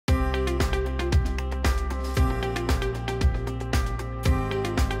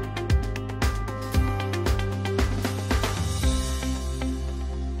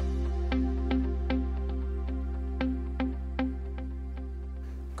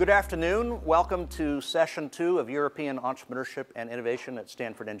Good afternoon. Welcome to session 2 of European Entrepreneurship and Innovation at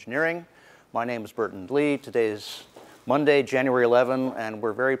Stanford Engineering. My name is Burton Lee. Today is Monday, January 11, and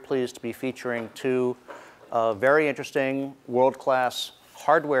we're very pleased to be featuring two very interesting world-class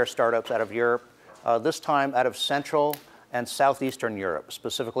hardware startups out of Europe, this time out of Central and Southeastern Europe,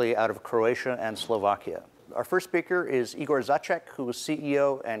 specifically out of Croatia and Slovakia. Our first speaker is Igor Zacek, who is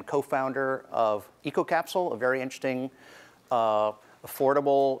CEO and co-founder of EcoCapsule, a very interesting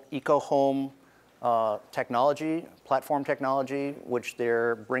affordable eco-home technology, platform technology, which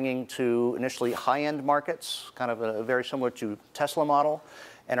they're bringing to initially high-end markets, kind of very similar to Tesla model.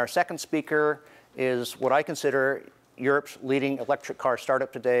 And our second speaker is what I consider Europe's leading electric car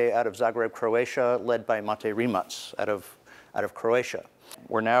startup today out of Zagreb, Croatia, led by Mate Rimac out of Croatia.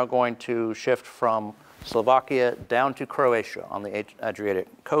 We're now going to shift from Slovakia down to Croatia on the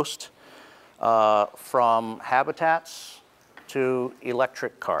Adriatic coast, from habitats to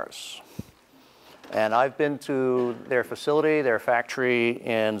electric cars. And I've been to their facility, their factory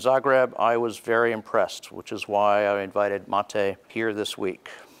in Zagreb. I was very impressed, which is why I invited Mate here this week.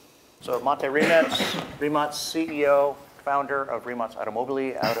 So Mate Rimac, CEO, founder of Rimac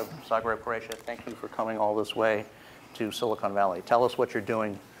Automobili out of Zagreb, Croatia. Thank you for coming all this way to Silicon Valley. Tell us what you're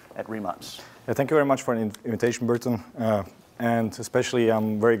doing at Rimac. Yeah, thank you very much for the invitation, Burton. And especially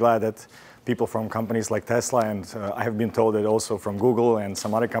I'm very glad that people from companies like Tesla, and I have been told that also from Google and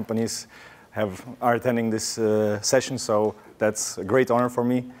some other companies are attending this session, so that's a great honor for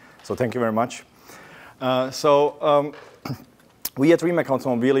me. So thank you very much. We at Rimac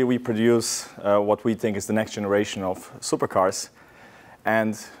Automobili, we produce what we think is the next generation of supercars.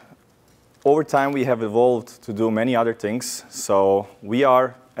 And over time, we have evolved to do many other things. So we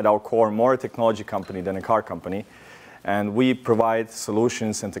are, at our core, more a technology company than a car company. And we provide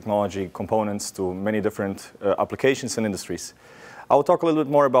solutions and technology components to many different applications and industries. I will talk a little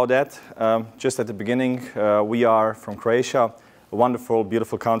bit more about that. Just at the beginning, we are from Croatia, a wonderful,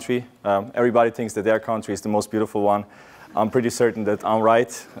 beautiful country. Everybody thinks that their country is the most beautiful one. I'm pretty certain that I'm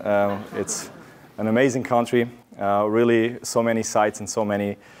right. It's an amazing country, really so many sights and so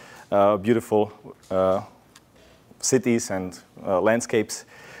many beautiful cities and landscapes.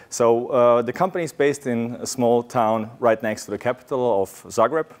 So the company is based in a small town right next to the capital of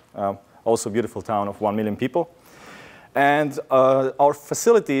Zagreb, also a beautiful town of 1 million people. And our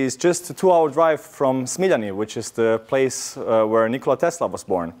facility is just a 2-hour drive from Smiljani, which is the place where Nikola Tesla was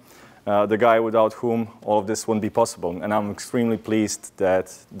born, the guy without whom all of this wouldn't be possible. And I'm extremely pleased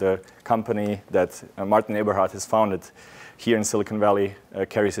that the company that Martin Eberhard has founded here in Silicon Valley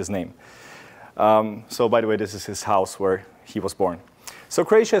carries his name. So by the way, this is his house where he was born. So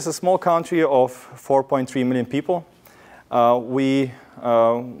Croatia is a small country of 4.3 million people. We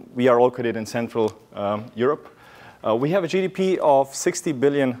are located in Central Europe. We have a GDP of $60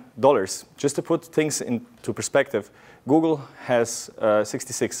 billion. Just to put things into perspective, Google has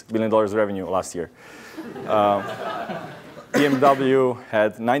 $66 billion revenue last year. BMW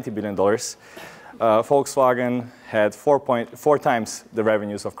had $90 billion. Volkswagen had 4 times the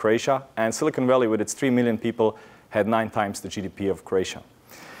revenues of Croatia. And Silicon Valley, with its 3 million people, had 9 times the GDP of Croatia.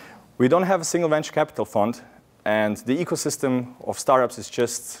 We don't have a single venture capital fund, and the ecosystem of startups is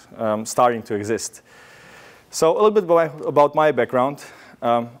just starting to exist. So a little bit about my background.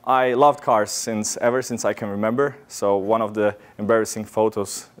 I loved cars ever since I can remember. So one of the embarrassing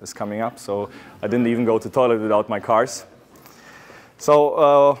photos is coming up. So I didn't even go to the toilet without my cars.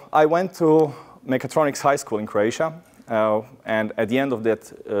 So I went to Mechatronics High School in Croatia. And at the end of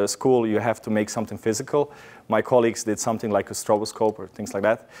that school, you have to make something physical. My colleagues did something like a stroboscope or things like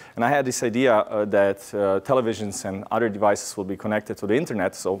that. And I had this idea that televisions and other devices will be connected to the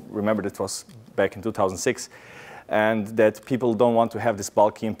internet. So remember, that was back in 2006. And that people don't want to have these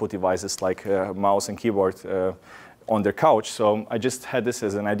bulky input devices like mouse and keyboard on their couch. So I just had this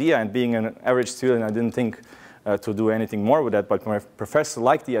as an idea. And being an average student, I didn't think to do anything more with that. But my professor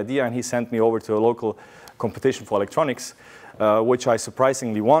liked the idea, and he sent me over to a local competition for electronics, which I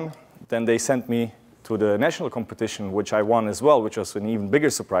surprisingly won. Then they sent me to the national competition, which I won as well, which was an even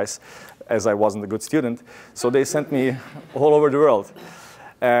bigger surprise, as I wasn't a good student. So they sent me all over the world.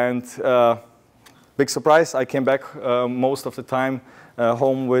 And big surprise, I came back most of the time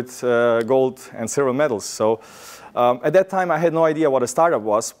home with gold and silver medals. So at that time, I had no idea what a startup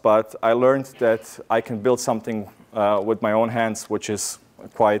was, but I learned that I can build something with my own hands, which is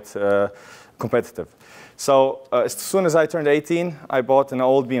quite competitive. So as soon as I turned 18, I bought an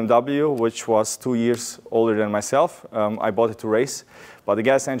old BMW, which was 2 years older than myself. I bought it to race, but the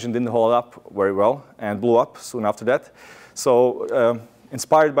gas engine didn't hold up very well and blew up soon after that. So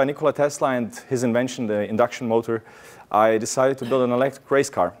inspired by Nikola Tesla and his invention, the induction motor, I decided to build an electric race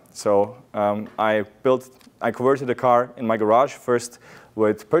car. So I converted a car in my garage, first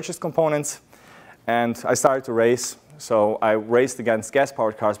with purchased components, and I started to race. So I raced against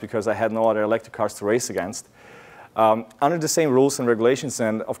gas-powered cars because I had no other electric cars to race against. Under the same rules and regulations,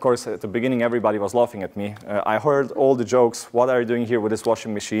 and of course at the beginning everybody was laughing at me. I heard all the jokes, what are you doing here with this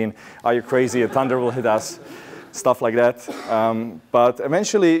washing machine? Are you crazy? A thunder will hit us. Stuff like that. But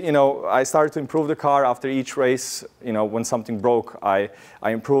eventually, I started to improve the car after each race. When something broke, I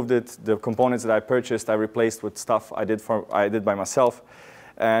improved it. The components that I purchased, I replaced with stuff I did by myself.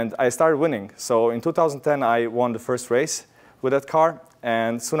 And I started winning. So in 2010, I won the first race with that car.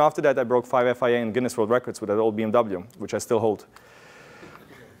 And soon after that, I broke 5 FIA and Guinness World Records with that old BMW, which I still hold.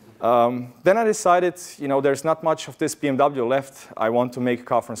 Then I decided, there's not much of this BMW left. I want to make a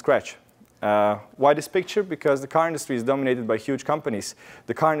car from scratch. Why this picture? Because the car industry is dominated by huge companies.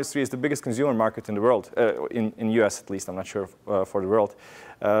 The car industry is the biggest consumer market in the world, in US at least, I'm not sure for the world.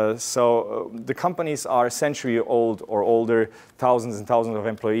 So the companies are a century old or older, thousands and thousands of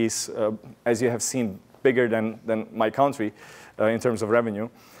employees, as you have seen, bigger than my country in terms of revenue.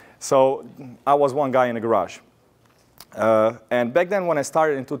 So I was one guy in a garage. And back then when I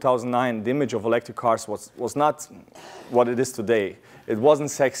started in 2009, the image of electric cars was not what it is today. It wasn't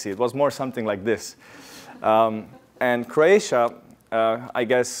sexy. It was more something like this. And Croatia, I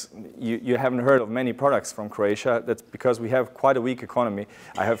guess you haven't heard of many products from Croatia. That's because we have quite a weak economy.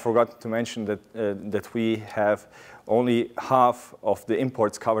 I have forgotten to mention that we have only half of the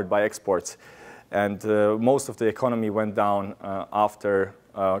imports covered by exports. And most of the economy went down after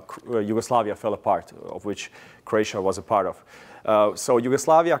Yugoslavia fell apart, of which Croatia was a part of. So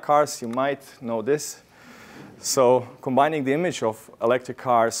Yugoslavia cars, you might know this. So combining the image of electric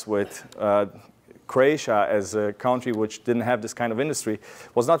cars with Croatia as a country which didn't have this kind of industry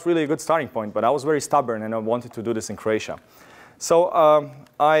was not really a good starting point, but I was very stubborn and I wanted to do this in Croatia. So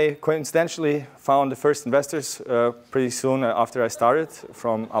I coincidentally found the first investors pretty soon after I started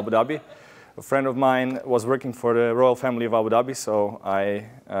from Abu Dhabi. A friend of mine was working for the royal family of Abu Dhabi, so I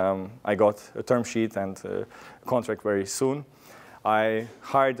got a term sheet and a contract very soon. I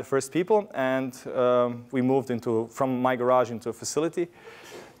hired the first people, and we moved from my garage into a facility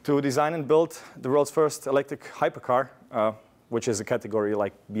to design and build the world's first electric hypercar, which is a category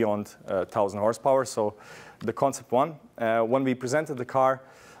like beyond 1,000 horsepower, so the concept one. When we presented the car,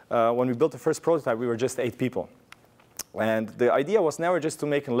 when we built the first prototype, we were just 8 people. And the idea was never just to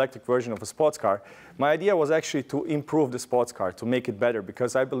make an electric version of a sports car. My idea was actually to improve the sports car, to make it better,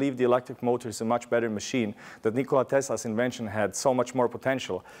 because I believe the electric motor is a much better machine, that Nikola Tesla's invention had so much more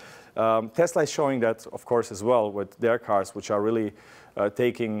potential. Tesla is showing that, of course, as well with their cars, which are really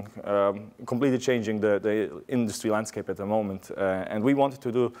completely changing the industry landscape at the moment. And we wanted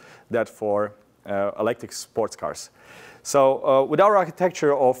to do that for electric sports cars. So with our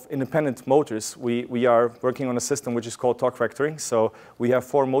architecture of independent motors, we are working on a system which is called torque vectoring. So we have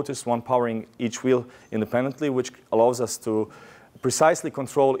 4 motors, one powering each wheel independently, which allows us to precisely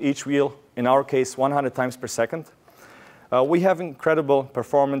control each wheel, in our case, 100 times per second. We have incredible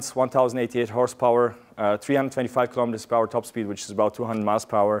performance, 1,088 horsepower, 325 kilometers per hour top speed, which is about 200 miles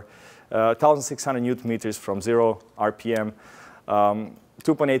per hour, 1,600 newton meters from 0 RPM,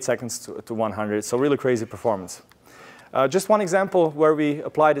 2.8 seconds to 100, so really crazy performance. Just one example where we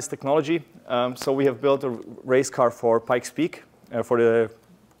apply this technology. So we have built a race car for Pikes Peak, for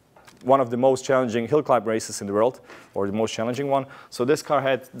one of the most challenging hill climb races in the world, or the most challenging one. So this car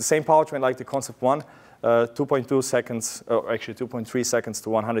had the same powertrain like the Concept 1, 2.2 seconds, or actually 2.3 seconds to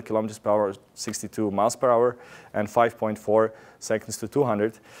 100 kilometers per hour, 62 miles per hour, and 5.4 seconds to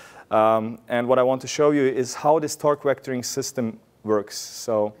 200. And what I want to show you is how this torque vectoring system works,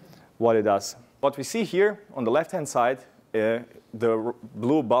 so what it does. What we see here on the left-hand side, the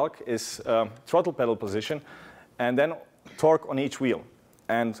blue bulk is throttle pedal position, and then torque on each wheel.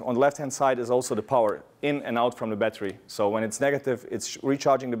 And on the left-hand side is also the power in and out from the battery. So when it's negative, it's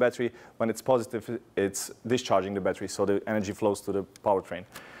recharging the battery. When it's positive, it's discharging the battery, so the energy flows to the powertrain.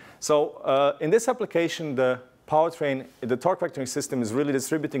 So in this application, the powertrain, the torque vectoring system is really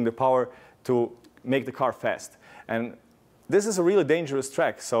distributing the power to make the car fast. And this is a really dangerous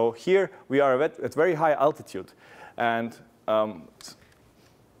track. So here we are at very high altitude. And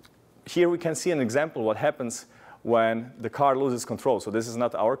here we can see an example of what happens when the car loses control. So this is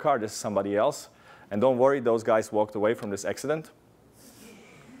not our car, this is somebody else. And don't worry, those guys walked away from this accident.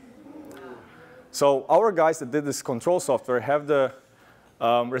 So our guys that did this control software have the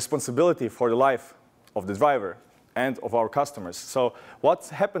responsibility for the life of the driver and of our customers. So what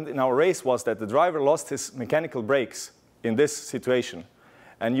happened in our race was that the driver lost his mechanical brakes in this situation.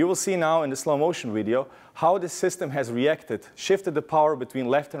 And you will see now in the slow motion video how the system has reacted, shifted the power between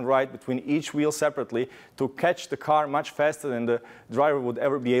left and right, between each wheel separately, to catch the car much faster than the driver would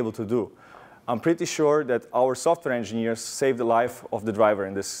ever be able to do. I'm pretty sure that our software engineers saved the life of the driver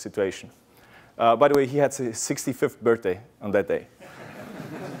in this situation. By the way, he had his 65th birthday on that day.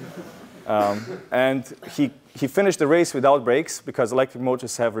 And he finished the race without brakes because electric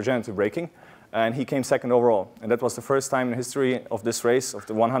motors have regenerative braking. And he came second overall. And that was the first time in history of this race, of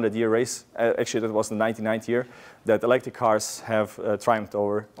the 100-year race. Actually, that was the 99th year, that electric cars have triumphed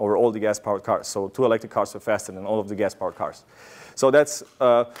over all the gas-powered cars. So 2 electric cars were faster than all of the gas-powered cars. So that's,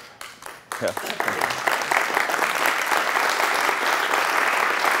 yeah.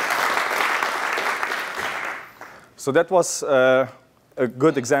 So that was a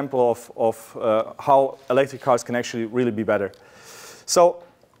good example of how electric cars can actually really be better. So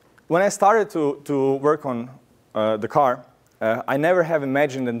when I started to work on the car, I never have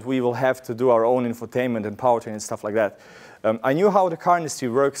imagined that we will have to do our own infotainment and powertrain and stuff like that. I knew how the car industry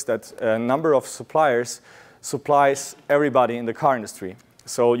works, that a number of suppliers supplies everybody in the car industry.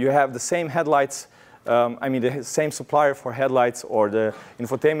 So you have the same headlights, the same supplier for headlights or the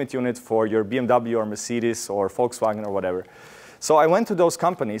infotainment unit for your BMW or Mercedes or Volkswagen or whatever. So I went to those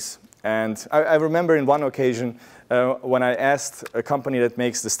companies, and I remember in one occasion when I asked a company that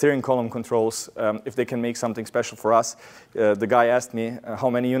makes the steering column controls if they can make something special for us. The guy asked me how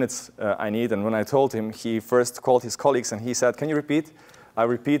many units I need, and when I told him, he first called his colleagues and he said, "Can you repeat?" I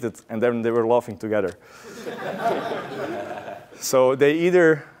repeated, and then they were laughing together. So they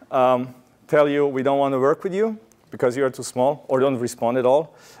either tell you, "We don't want to work with you because you're too small," or don't respond at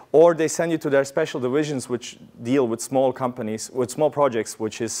all, or they send you to their special divisions which deal with small companies, with small projects,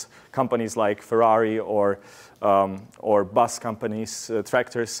 which is companies like Ferrari or bus companies,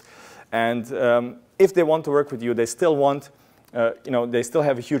 tractors. And if they want to work with you, they still want, they still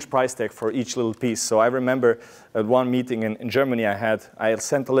have a huge price tag for each little piece. So I remember at one meeting in Germany I had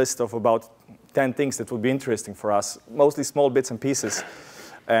sent a list of about 10 things that would be interesting for us, mostly small bits and pieces.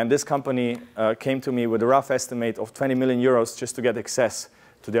 And this company came to me with a rough estimate of 20 million euros just to get access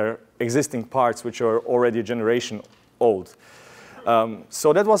to their existing parts, which are already a generation old.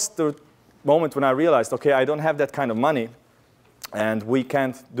 So that was the moment when I realized, okay, I don't have that kind of money, and we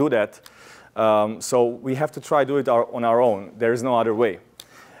can't do that. So we have to try to do it on our own. There is no other way.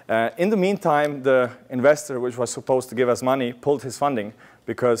 In the meantime, the investor, which was supposed to give us money, pulled his funding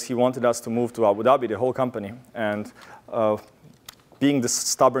because he wanted us to move to Abu Dhabi, the whole company. And being the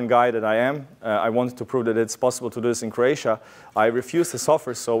stubborn guy that I am, I wanted to prove that it's possible to do this in Croatia. I refused his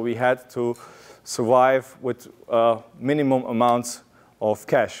offer, so we had to survive with minimum amounts of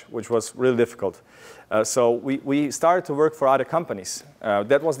cash, which was really difficult. So we started to work for other companies.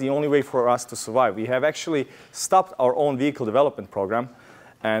 That was the only way for us to survive. We have actually stopped our own vehicle development program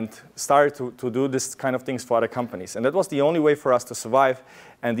and started to do this kind of things for other companies. And that was the only way for us to survive.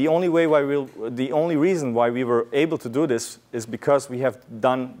 And the only reason why we were able to do this is because we have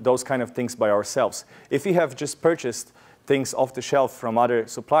done those kind of things by ourselves. If we have just purchased things off the shelf from other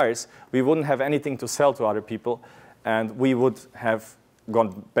suppliers, we wouldn't have anything to sell to other people, and we would have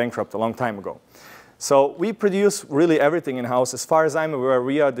gone bankrupt a long time ago. So we produce really everything in-house. As far as I'm aware,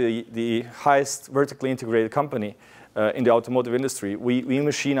 we are the highest vertically integrated company in the automotive industry. We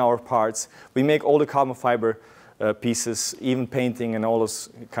machine our parts. We make all the carbon fiber pieces, even painting and all those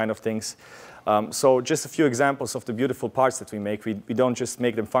kind of things. So just a few examples of the beautiful parts that we make. We don't just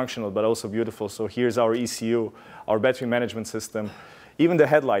make them functional, but also beautiful. So here's our ECU, our battery management system, even the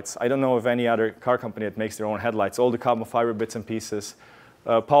headlights. I don't know of any other car company that makes their own headlights. All the carbon fiber bits and pieces,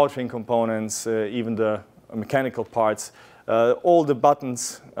 powertrain components, even the mechanical parts, all the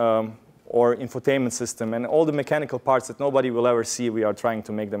buttons or infotainment system, and all the mechanical parts that nobody will ever see. We are trying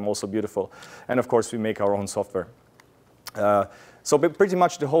to make them also beautiful. And of course, we make our own software. So pretty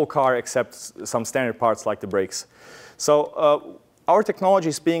much the whole car except some standard parts like the brakes. So our technology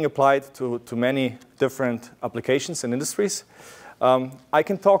is being applied to many different applications and industries. I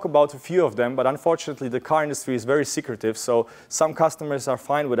can talk about a few of them, but unfortunately the car industry is very secretive, so some customers are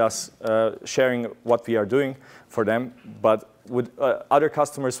fine with us sharing what we are doing for them, but with other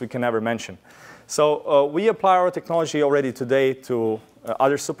customers we can never mention. So we apply our technology already today to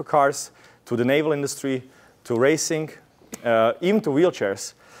other supercars, to the naval industry, to racing, even to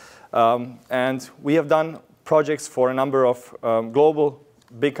wheelchairs. And we have done projects for a number of global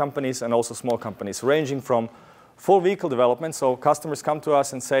big companies and also small companies, ranging from full vehicle development. So customers come to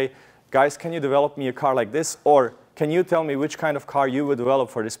us and say, guys, can you develop me a car like this? Or can you tell me which kind of car you would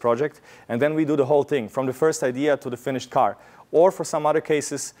develop for this project? And then we do the whole thing, from the first idea to the finished car. Or for some other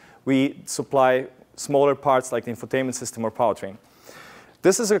cases, we supply smaller parts like the infotainment system or powertrain.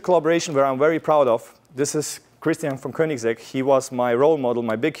 This is a collaboration where I'm very proud of. This is Christian from Koenigsegg. He was my role model,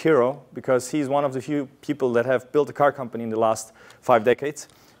 my big hero, because he's one of the few people that have built a car company in the last 5 decades.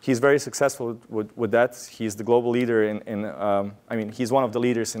 He's very successful with that. He's the global leader I mean, he's one of the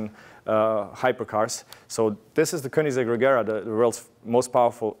leaders in hypercars. So this is the Koenigsegg Regera, the world's most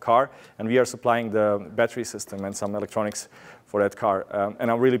powerful car, and we are supplying the battery system and some electronics for that car.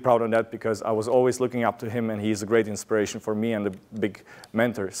 And I'm really proud of that because I was always looking up to him, and he's a great inspiration for me and a big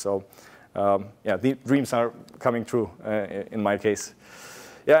mentor. So yeah, the dreams are coming true in my case.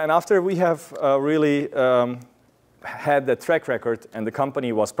 Yeah, and after we have really had the track record and the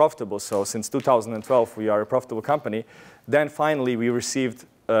company was profitable, so since 2012 we are a profitable company, then finally we received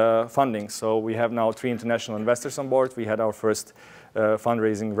funding. So we have now 3 international investors on board. We had our first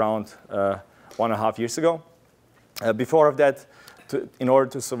fundraising round 1.5 years ago. Before of that, in order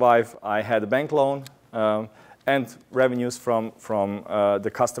to survive, I had a bank loan and revenues from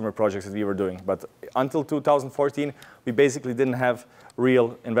the customer projects that we were doing. But until 2014, we basically didn't have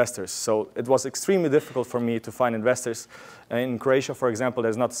real investors. So it was extremely difficult for me to find investors. In Croatia, for example,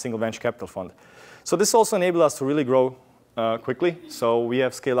 there's not a single venture capital fund. So this also enabled us to really grow quickly. So we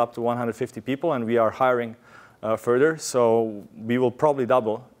have scaled up to 150 people, and we are hiring further. So we will probably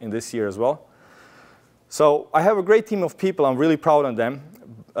double in this year as well. So I have a great team of people. I'm really proud of them.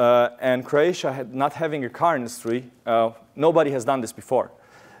 And Croatia, not having a car industry, nobody has done this before.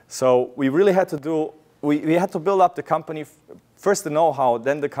 So we really had to do, we had to build up the company, first the know-how,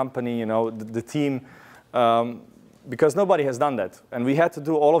 then the company, you know, the team, because nobody has done that. And we had to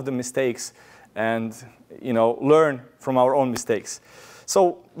do all of the mistakes and, you know, learn from our own mistakes.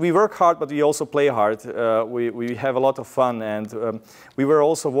 So we work hard, but we also play hard. We have a lot of fun, and we were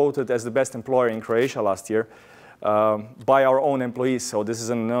also voted as the best employer in Croatia last year by our own employees. So this is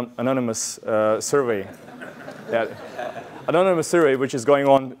an anonymous survey. Yeah. Anonymous survey which is going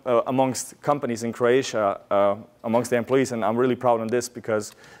on amongst companies in Croatia, amongst the employees, and I'm really proud of this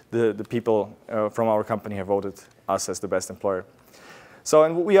because the people from our company have voted us as the best employer. So,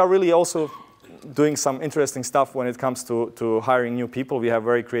 and we are really also doing some interesting stuff when it comes to hiring new people. We have a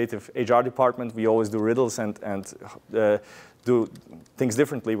very creative HR department. We always do riddles and do things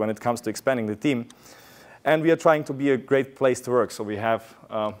differently when it comes to expanding the team. And we are trying to be a great place to work. So we have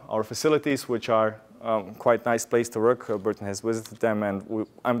our facilities, which are quite nice place to work. Burton has visited them, and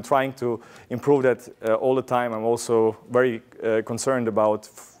I'm trying to improve that all the time. I'm also very concerned about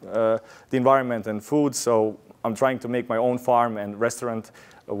the environment and food. So I'm trying to make my own farm and restaurant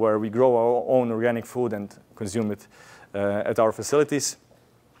where we grow our own organic food and consume it at our facilities.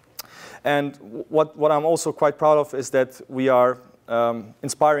 And what I'm also quite proud of is that we are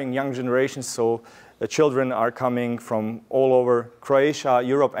inspiring young generations. So the children are coming from all over Croatia,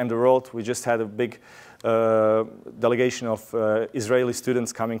 Europe, and the world. We just had a big delegation of Israeli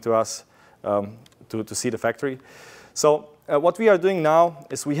students coming to us to see the factory. So what we are doing now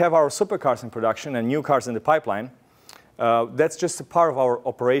is we have our supercars in production and new cars in the pipeline. That's just a part of our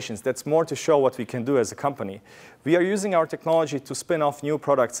operations. That's more to show what we can do as a company. We are using our technology to spin off new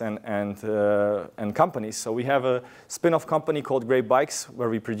products and companies. So we have a spin-off company called Great Bikes, where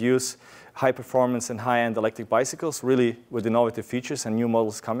we produce high-performance and high-end electric bicycles, really with innovative features and new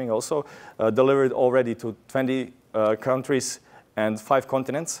models coming also, delivered already to 20 countries and 5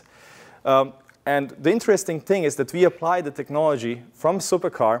 continents. And the interesting thing is that we apply the technology from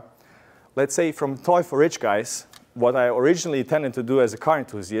supercar, let's say from toy for rich guys, what I originally intended to do as a car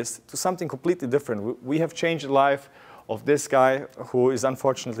enthusiast, to something completely different. We have changed the life of this guy who is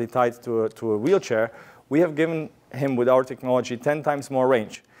unfortunately tied to a wheelchair. We have given him, with our technology, 10 times more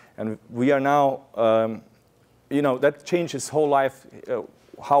range. And we are now, you know, that changed his whole life,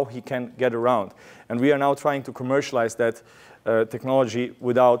 how he can get around. And we are now trying to commercialize that technology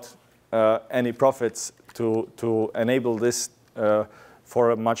without any profits to enable this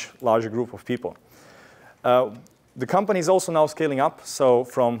for a much larger group of people. The company is also now scaling up. So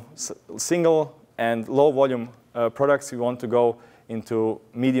from single and low volume products, we want to go into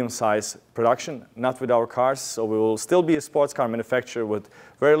medium-size production, not with our cars. So we will still be a sports car manufacturer with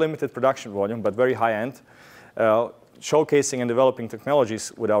very limited production volume, but very high-end, showcasing and developing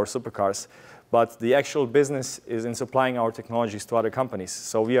technologies with our supercars. But the actual business is in supplying our technologies to other companies.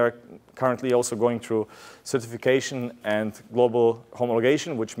 So we are currently also going through certification and global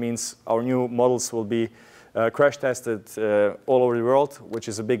homologation, which means our new models will be crash tested all over the world, which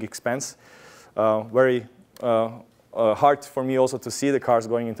is a big expense. Very hard for me also to see the cars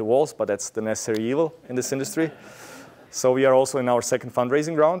going into walls, but that's the necessary evil in this industry. So we are also in our second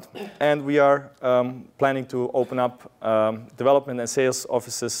fundraising round, and we are planning to open up development and sales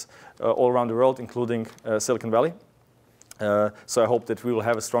offices all around the world, including Silicon Valley. So I hope that we will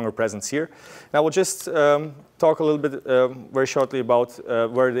have a stronger presence here. Now we'll just talk a little bit very shortly about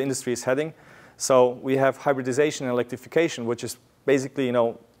where the industry is heading. So we have hybridization and electrification, which is basically, you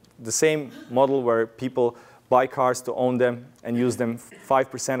know, the same model where people buy cars to own them and use them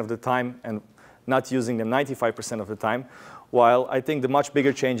 5% of the time and not using them 95% of the time. While I think the much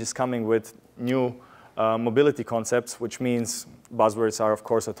bigger change is coming with new mobility concepts, which means buzzwords are, of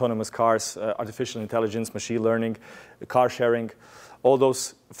course, autonomous cars, artificial intelligence, machine learning, car sharing. All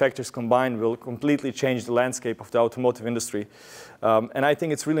those factors combined will completely change the landscape of the automotive industry. And I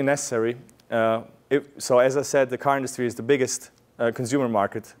think it's really necessary. So as I said, the car industry is the biggest consumer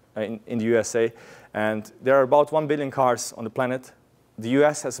market in the USA. And there are about 1 billion cars on the planet. The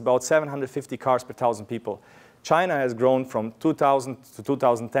US has about 750 cars per 1,000 people. China has grown from 2000 to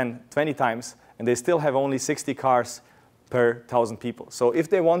 2010 20 times, and they still have only 60 cars per 1,000 people. So if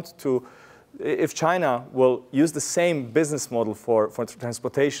they want to, if China will use the same business model for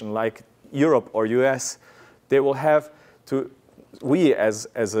transportation like Europe or US, they will have to, we as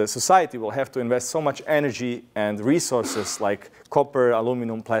a society will have to invest so much energy and resources like copper,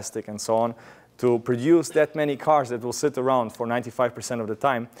 aluminum, plastic, and so on to produce that many cars that will sit around for 95% of the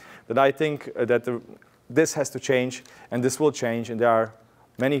time, that I think that this has to change, and this will change, and there are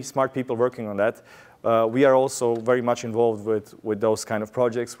many smart people working on that. We are also very much involved with those kind of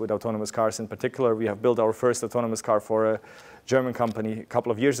projects, with autonomous cars in particular. We have built our first autonomous car for a German company a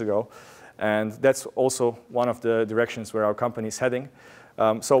couple of years ago, and that's also one of the directions where our company is heading.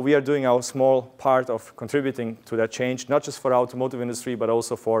 So we are doing our small part of contributing to that change, not just for the automotive industry, but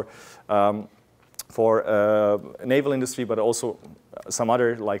also for naval industry, but also some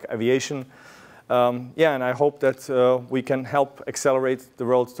other, like aviation. Yeah, and I hope that we can help accelerate the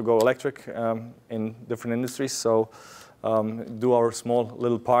world to go electric in different industries. So do our small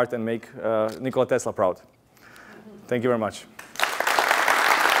little part and make Nikola Tesla proud. Thank you very much.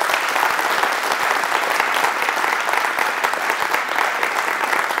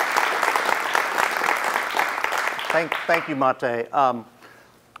 Thank you, Mate.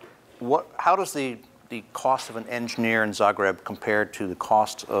 How does the cost of an engineer in Zagreb compare to the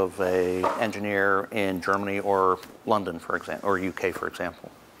cost of an engineer in Germany or London, for example, or UK, for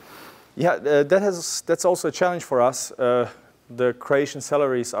example? Yeah, that's also a challenge for us. The Croatian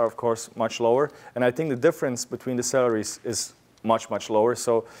salaries are, of course, much lower, and I think the difference between the salaries is much, much lower.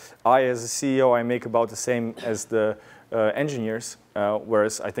 So I, as a CEO, I make about the same as the engineers,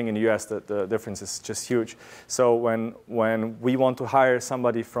 whereas I think in the US the difference is just huge. So when we want to hire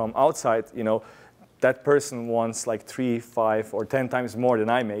somebody from outside, you know, that person wants like 3, 5, or 10 times more than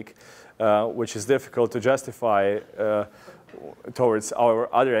I make, which is difficult to justify towards our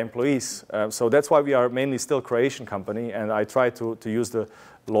other employees. So that's why we are mainly still a Croatian company, and I try to use the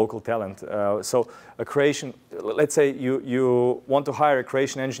local talent. So a Croatian, let's say you want to hire a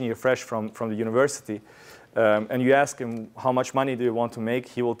Croatian engineer fresh from the university, and you ask him how much money do you want to make,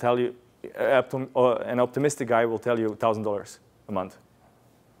 he will tell you, an optimistic guy will tell you $1,000 a month.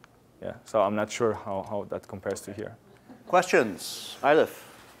 Yeah, so I'm not sure how that compares to here. Questions? Eilif?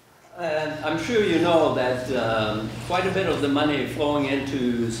 I'm sure you know that quite a bit of the money flowing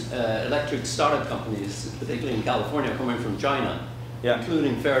into electric startup companies, particularly in California, coming from China, yeah,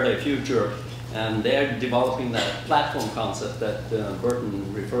 including Faraday Future, and they're developing that platform concept that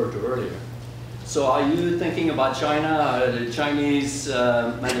Burton referred to earlier. So are you thinking about China? Are the Chinese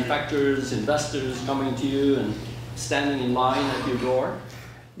manufacturers, investors coming to you and standing in line at your door?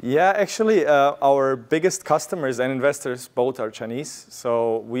 Yeah, actually, our biggest customers and investors both are Chinese.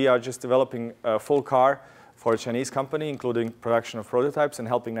 So we are just developing a full car for a Chinese company, including production of prototypes and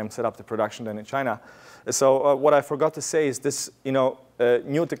helping them set up the production then in China. So what I forgot to say is this, you know,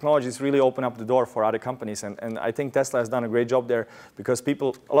 new technologies really open up the door for other companies. And I think Tesla has done a great job there because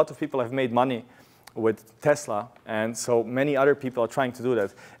a lot of people have made money with Tesla, and so many other people are trying to do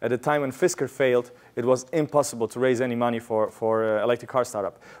that. At the time when Fisker failed, it was impossible to raise any money for electric car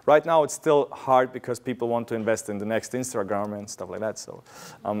startup. Right now, it's still hard because people want to invest in the next Instagram and stuff like that. So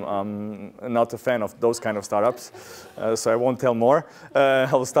I'm not a fan of those kind of startups. So I won't tell more.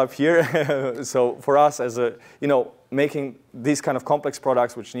 I'll stop here. So for us, as a, you know, making these kind of complex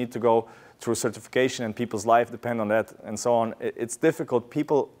products which need to go through certification and people's life depend on that and so on, it's difficult.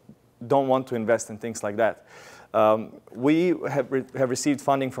 People don't want to invest in things like that. We have received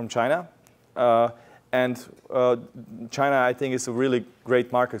funding from China, and China, I think, is a really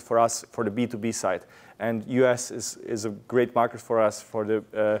great market for us for the B2B side, and US is a great market for us for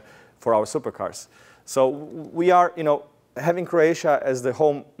our supercars. So we are, you know, having Croatia as the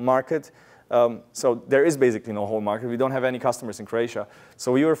home market. So there is basically no home market. We don't have any customers in Croatia.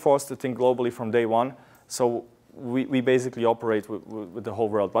 So we were forced to think globally from day one. So we basically operate with the whole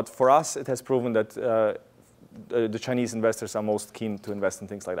world. But for us, it has proven that the Chinese investors are most keen to invest in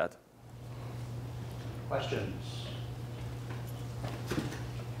things like that. Questions?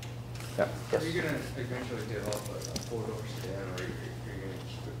 Yeah. Yes. Are you going to eventually develop a four-door sedan, or are you going to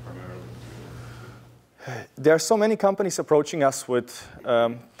keep it primarily? There are so many companies approaching us with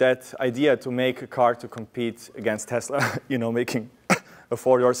that idea to make a car to compete against Tesla, making a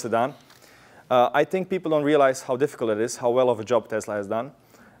four-door sedan. I think people don't realize how difficult it is, how well of a job Tesla has done.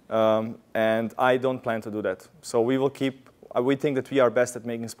 And I don't plan to do that. So we will keep, we think that we are best at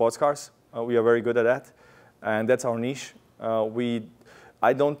making sports cars. We are very good at that. And that's our niche.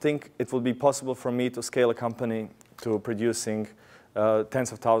 I don't think it will be possible for me to scale a company to producing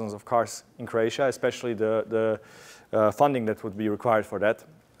tens of thousands of cars in Croatia, especially the funding that would be required for that.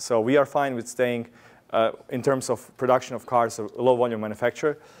 So we are fine with staying, in terms of production of cars, a low-volume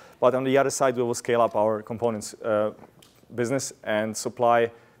manufacturer. But on the other side, we will scale up our components business and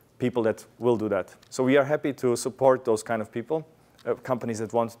supply people that will do that. So we are happy to support those kind of people, companies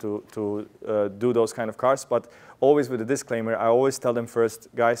that want to do those kind of cars. But always with a disclaimer, I always tell them first,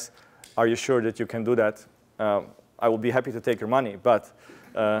 guys, are you sure that you can do that? I will be happy to take your money, but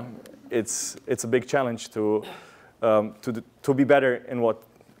it's a big challenge to be better in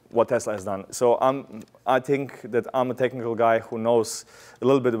what Tesla has done. So I think that I'm a technical guy who knows a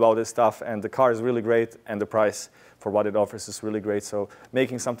little bit about this stuff, and the car is really great, and the price for what it offers is really great. So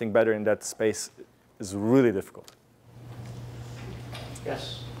making something better in that space is really difficult.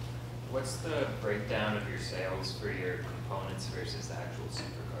 Yes. What's the breakdown of your sales for your components versus the actual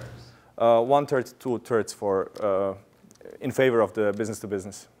supercars? 1/3, 2/3 for in favor of the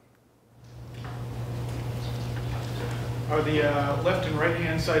business-to-business. Are the left and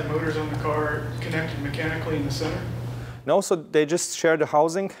right-hand side motors on the car connected mechanically in the center? No, so they just share the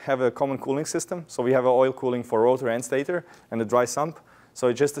housing, have a common cooling system. So we have an oil cooling for rotor and stator and a dry sump. So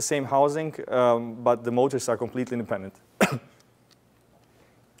it's just the same housing, but the motors are completely independent.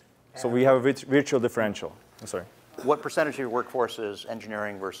 So we have a virtual differential. I'm sorry. What percentage of your workforce is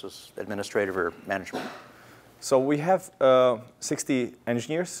engineering versus administrative or management? So we have 60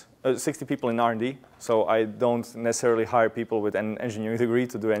 engineers, 60 people in R&D. So I don't necessarily hire people with an engineering degree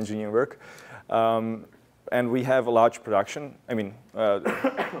to do engineering work. And we have a large production. I mean,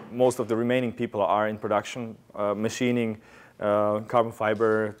 most of the remaining people are in production, machining, carbon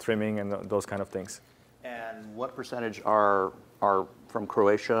fiber, trimming, and those kind of things. And what percentage are from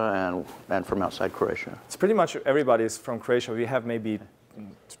Croatia and from outside Croatia? It's pretty much everybody is from Croatia. We have maybe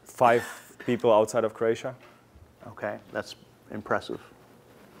 5 people outside of Croatia. Okay, that's impressive.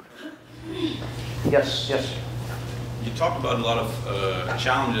 Yes, yes. You talked about a lot of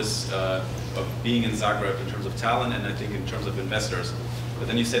challenges of being in Zagreb in terms of talent and I think in terms of investors. But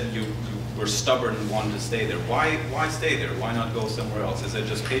then you said you were stubborn and wanted to stay there. Why stay there? Why not go somewhere else? Is it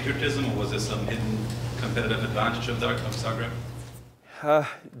just patriotism, or was there some hidden competitive advantage of Zagreb?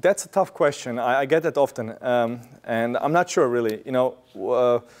 That's a tough question. I get that often, and I'm not sure really.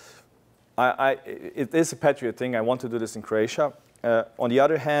 It is a patriot thing. I want to do this in Croatia. On the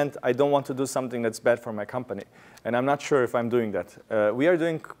other hand, I don't want to do something that's bad for my company, and I'm not sure if I'm doing that. We are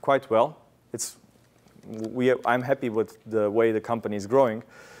doing quite well. I'm happy with the way the company is growing.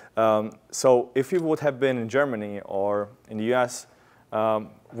 So if we would have been in Germany or in the US,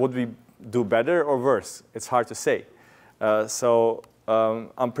 would we do better or worse? It's hard to say.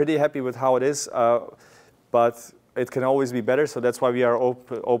 I'm pretty happy with how it is, but it can always be better. So that's why we are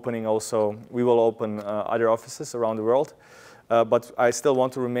opening also. We will open other offices around the world. But I still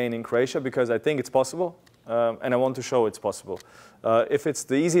want to remain in Croatia because I think it's possible, and I want to show it's possible. If it's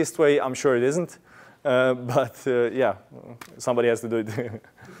the easiest way, I'm sure it isn't. But yeah, somebody has to do it.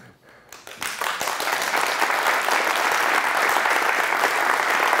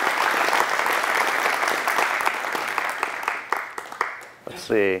 Let's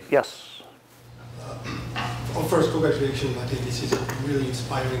see. Yes. Well, first, congratulations. I think this is a really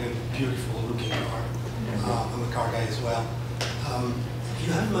inspiring and beautiful looking car. I'm a car guy as well.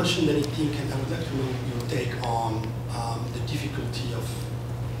 You haven't mentioned anything, and I would like to know your take on the difficulty of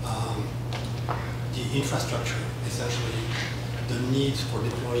the infrastructure, essentially the need for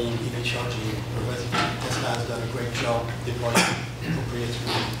deploying EV charging. Tesla has done a great job deploying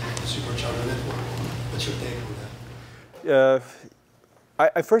proprietary supercharger network. What's your take on that?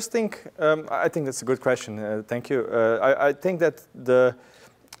 I first think, I think that's a good question. Thank you. I think that the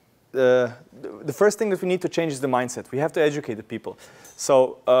first thing that we need to change is the mindset. We have to educate the people.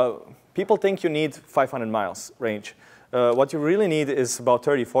 So people think you need 500 miles range. What you really need is about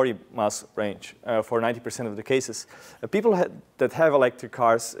 30, 40 miles range for 90% of the cases. People that have electric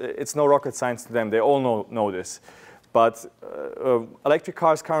cars, it's no rocket science to them. They all know this. But electric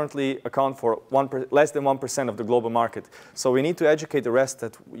cars currently account for less than 1% of the global market. So we need to educate the rest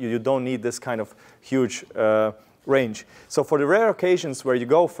that you don't need this kind of huge range. So for the rare occasions where you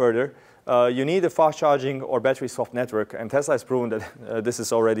go further, you need a fast charging or battery swap network. And Tesla has proven that this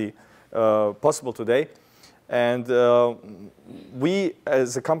is already possible today. And we,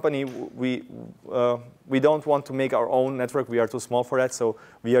 as a company, we don't want to make our own network. We are too small for that. So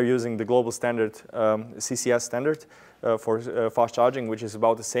we are using the global standard, CCS standard, for fast charging, which is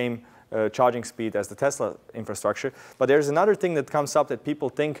about the same charging speed as the Tesla infrastructure. But there's another thing that comes up that people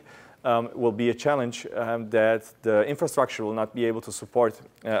think will be a challenge, that the infrastructure will not be able to support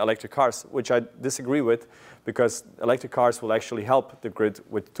electric cars, which I disagree with, because electric cars will actually help the grid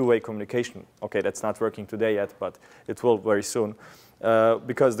with two-way communication. Okay, that's not working today yet, but it will very soon,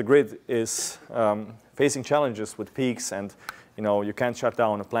 because the grid is facing challenges with peaks, and you can't shut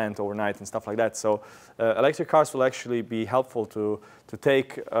down a plant overnight and stuff like that. So electric cars will actually be helpful to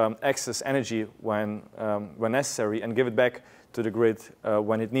take excess energy when necessary and give it back to the grid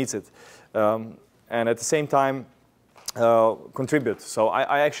when it needs it, and at the same time contribute. So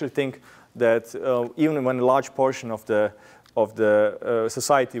I actually think that even when a large portion of the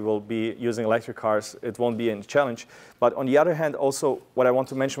society will be using electric cars, it won't be a challenge. But on the other hand, also what I want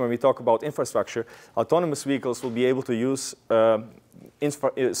to mention when we talk about infrastructure, autonomous vehicles will be able to use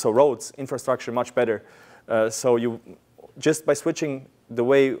roads infrastructure much better. So you just by switching the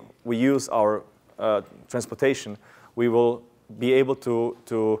way we use our transportation, we will be able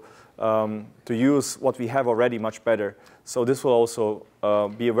to use what we have already much better. So this will also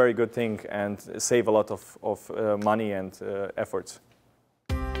be a very good thing and save a lot of money and efforts.